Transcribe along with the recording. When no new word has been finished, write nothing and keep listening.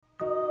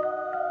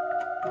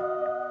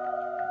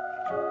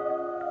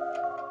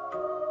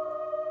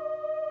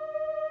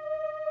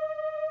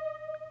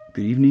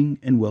Good evening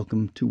and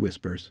welcome to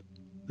Whispers,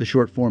 the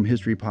short-form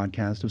history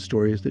podcast of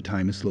stories that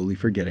time is slowly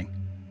forgetting.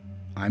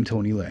 I'm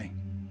Tony Lay.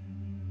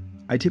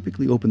 I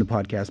typically open the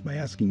podcast by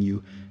asking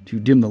you to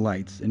dim the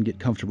lights and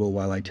get comfortable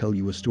while I tell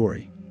you a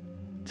story.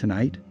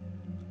 Tonight,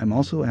 I'm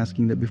also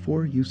asking that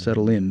before you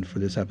settle in for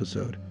this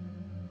episode,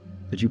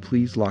 that you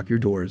please lock your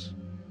doors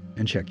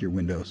and check your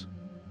windows.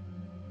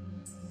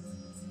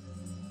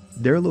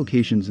 There are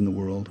locations in the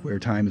world where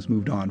time has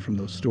moved on from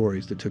those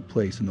stories that took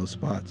place in those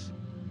spots.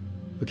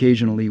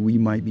 Occasionally, we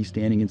might be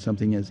standing in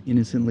something as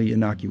innocently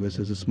innocuous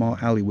as a small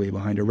alleyway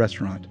behind a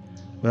restaurant,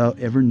 without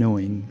ever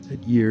knowing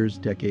that years,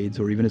 decades,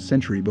 or even a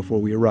century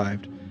before we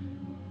arrived,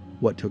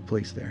 what took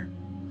place there.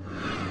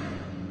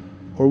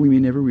 Or we may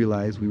never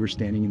realize we were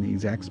standing in the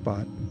exact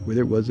spot where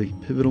there was a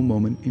pivotal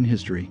moment in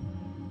history,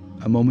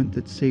 a moment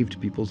that saved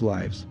people's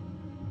lives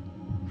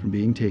from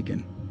being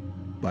taken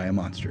by a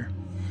monster.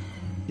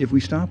 If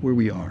we stop where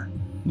we are,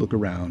 look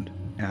around,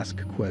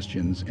 ask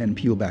questions, and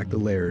peel back the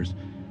layers,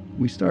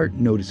 we start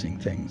noticing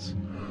things,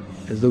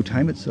 as though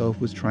time itself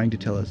was trying to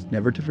tell us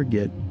never to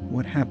forget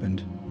what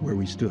happened where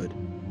we stood.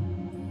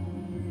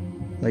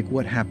 Like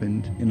what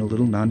happened in a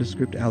little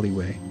nondescript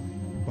alleyway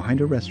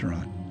behind a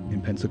restaurant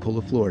in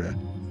Pensacola, Florida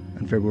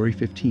on February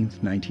 15,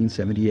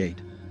 1978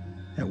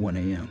 at 1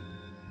 a.m.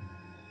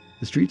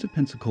 The streets of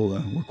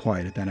Pensacola were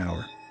quiet at that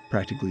hour,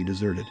 practically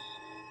deserted.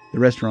 The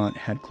restaurant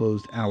had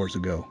closed hours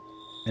ago,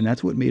 and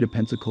that's what made a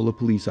Pensacola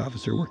police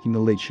officer working the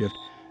late shift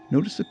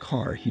notice a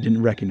car he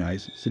didn't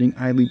recognize sitting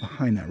idly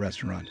behind that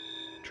restaurant,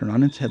 turn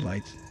on its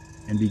headlights,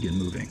 and begin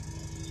moving.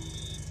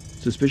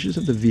 Suspicious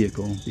of the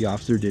vehicle, the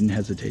officer didn't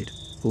hesitate,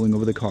 pulling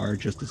over the car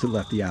just as it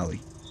left the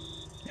alley,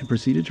 and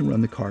proceeded to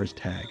run the car's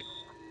tag.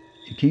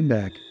 It came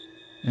back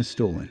as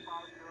stolen.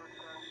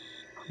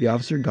 The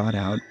officer got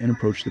out and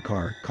approached the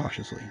car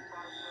cautiously.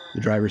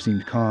 The driver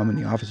seemed calm, and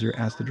the officer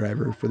asked the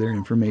driver for their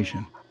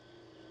information.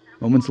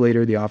 Moments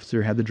later, the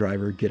officer had the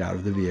driver get out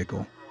of the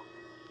vehicle.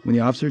 When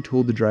the officer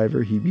told the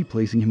driver he'd be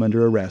placing him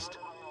under arrest,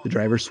 the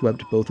driver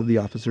swept both of the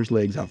officer's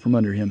legs out from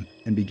under him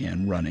and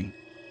began running.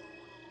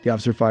 The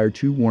officer fired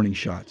 2 warning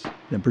shots,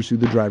 then pursued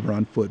the driver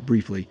on foot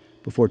briefly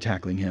before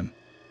tackling him.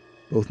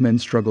 Both men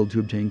struggled to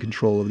obtain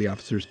control of the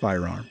officer's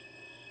firearm.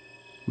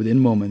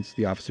 Within moments,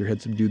 the officer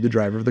had subdued the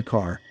driver of the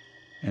car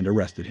and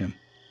arrested him.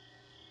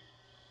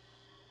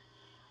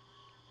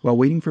 While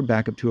waiting for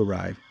backup to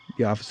arrive,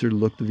 the officer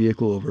looked the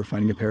vehicle over,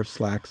 finding a pair of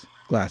slacks,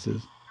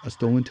 glasses, a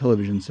stolen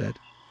television set,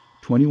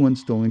 21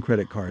 stolen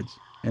credit cards,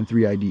 and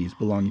 3 IDs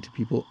belonging to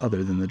people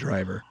other than the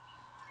driver.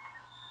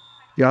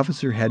 The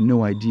officer had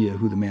no idea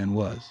who the man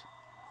was,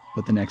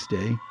 but the next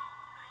day,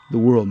 the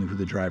world knew who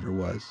the driver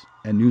was,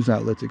 and news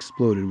outlets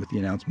exploded with the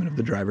announcement of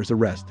the driver's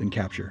arrest and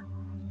capture.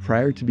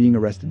 Prior to being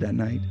arrested that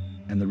night,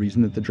 and the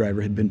reason that the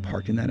driver had been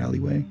parked in that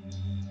alleyway,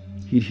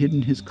 he'd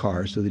hidden his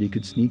car so that he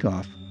could sneak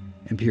off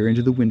and peer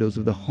into the windows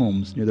of the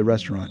homes near the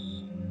restaurant,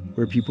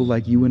 where people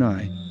like you and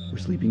I were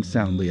sleeping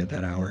soundly at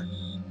that hour.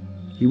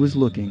 He was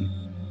looking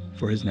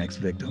for his next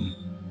victim.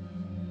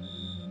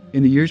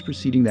 In the years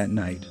preceding that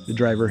night, the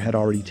driver had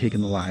already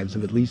taken the lives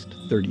of at least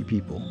 30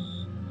 people.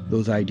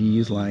 Those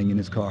IDs lying in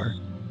his car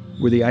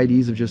were the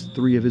IDs of just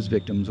 3 of his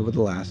victims over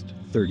the last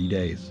 30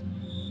 days.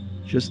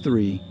 Just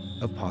 3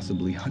 of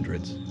possibly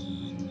hundreds.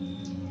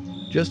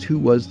 Just who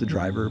was the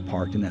driver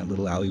parked in that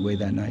little alleyway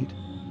that night?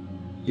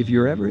 If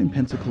you're ever in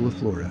Pensacola,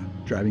 Florida,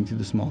 driving through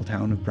the small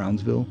town of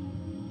Brownsville,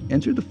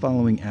 enter the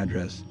following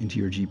address into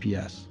your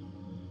GPS.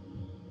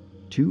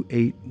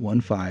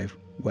 2815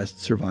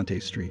 West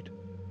Cervantes Street.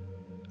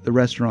 The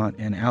restaurant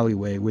and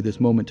alleyway where this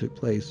moment took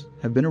place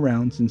have been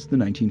around since the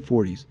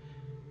 1940s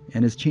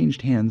and has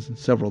changed hands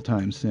several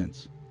times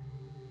since.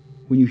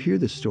 When you hear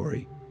this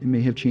story, it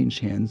may have changed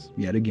hands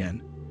yet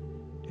again,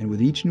 and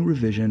with each new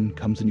revision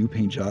comes a new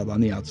paint job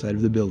on the outside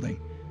of the building.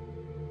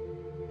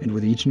 And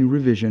with each new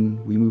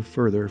revision, we move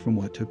further from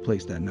what took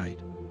place that night.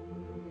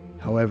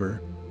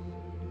 However,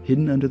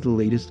 hidden under the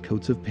latest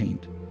coats of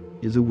paint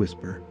is a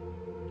whisper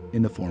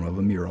in the form of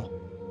a mural.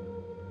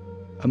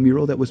 A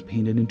mural that was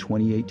painted in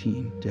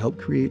 2018 to help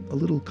create a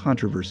little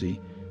controversy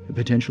and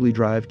potentially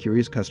drive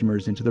curious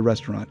customers into the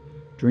restaurant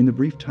during the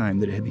brief time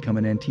that it had become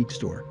an antique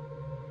store.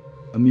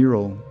 A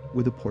mural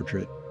with a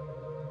portrait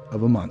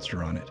of a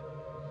monster on it.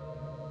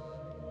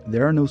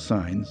 There are no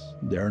signs,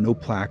 there are no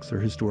plaques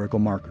or historical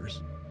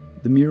markers.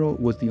 The mural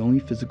was the only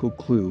physical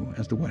clue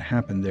as to what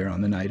happened there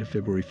on the night of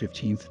February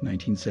 15th,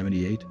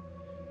 1978,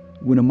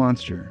 when a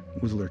monster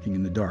was lurking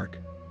in the dark,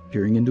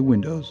 peering into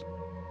windows,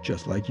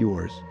 just like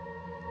yours,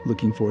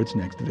 looking for its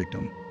next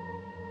victim.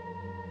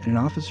 And an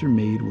officer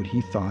made what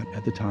he thought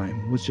at the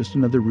time was just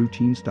another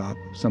routine stop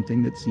of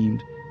something that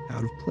seemed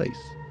out of place.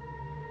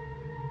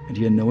 And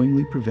he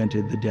unknowingly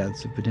prevented the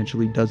deaths of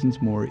potentially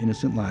dozens more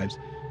innocent lives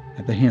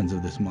at the hands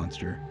of this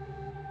monster.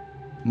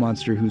 A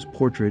monster whose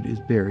portrait is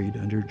buried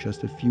under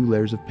just a few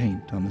layers of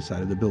paint on the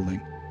side of the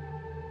building,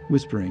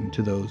 whispering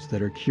to those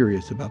that are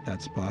curious about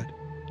that spot,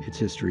 its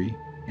history,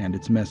 and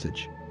its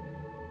message,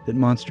 that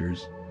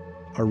monsters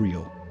are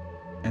real,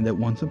 and that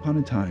once upon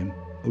a time,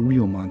 a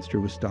real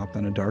monster was stopped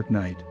on a dark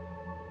night,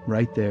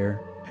 right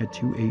there at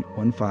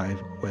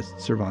 2815 West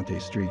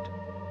Cervantes Street,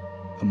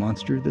 a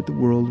monster that the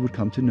world would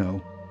come to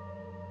know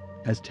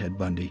as Ted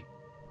Bundy.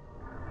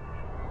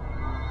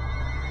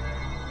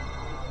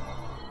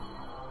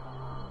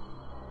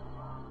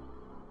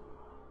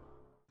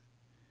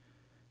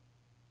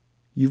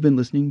 You've been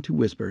listening to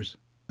Whispers,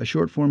 a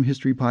short-form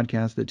history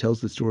podcast that tells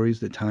the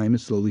stories that time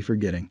is slowly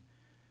forgetting.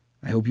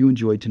 I hope you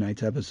enjoyed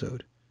tonight's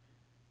episode.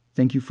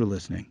 Thank you for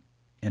listening,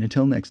 and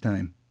until next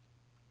time,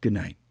 good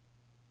night.